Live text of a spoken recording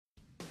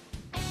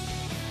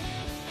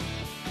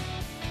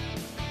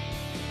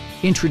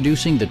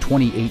Introducing the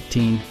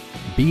 2018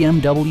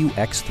 BMW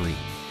X3.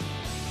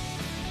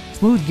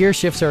 Smooth gear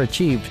shifts are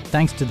achieved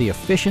thanks to the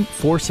efficient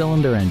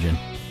 4-cylinder engine,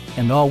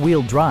 and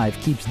all-wheel drive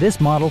keeps this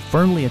model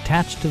firmly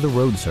attached to the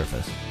road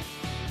surface.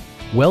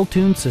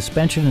 Well-tuned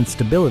suspension and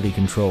stability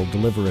control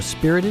deliver a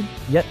spirited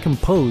yet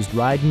composed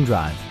ride and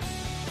drive.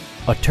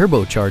 A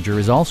turbocharger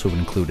is also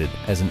included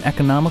as an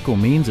economical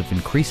means of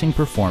increasing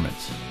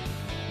performance.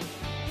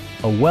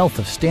 A wealth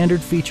of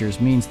standard features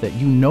means that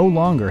you no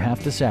longer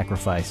have to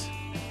sacrifice,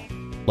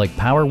 like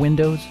power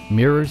windows,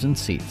 mirrors and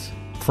seats,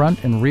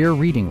 front and rear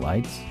reading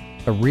lights,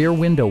 a rear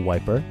window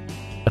wiper,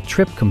 a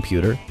trip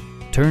computer,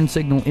 turn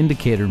signal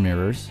indicator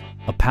mirrors,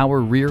 a power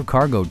rear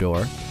cargo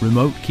door,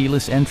 remote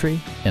keyless entry,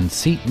 and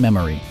seat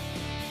memory.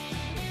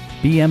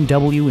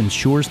 BMW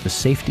ensures the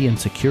safety and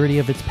security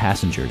of its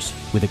passengers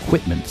with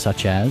equipment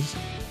such as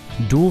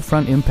dual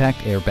front impact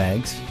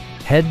airbags,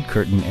 head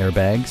curtain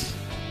airbags,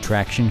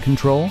 traction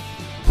control,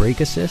 brake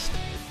assist,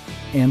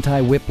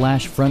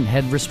 anti-whiplash front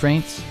head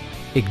restraints,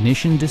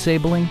 ignition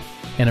disabling,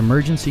 an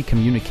emergency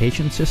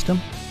communication system,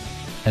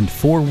 and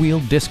 4-wheel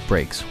disc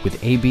brakes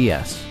with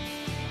ABS.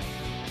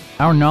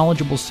 Our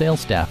knowledgeable sales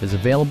staff is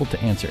available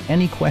to answer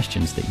any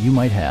questions that you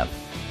might have.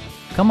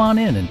 Come on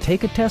in and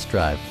take a test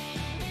drive.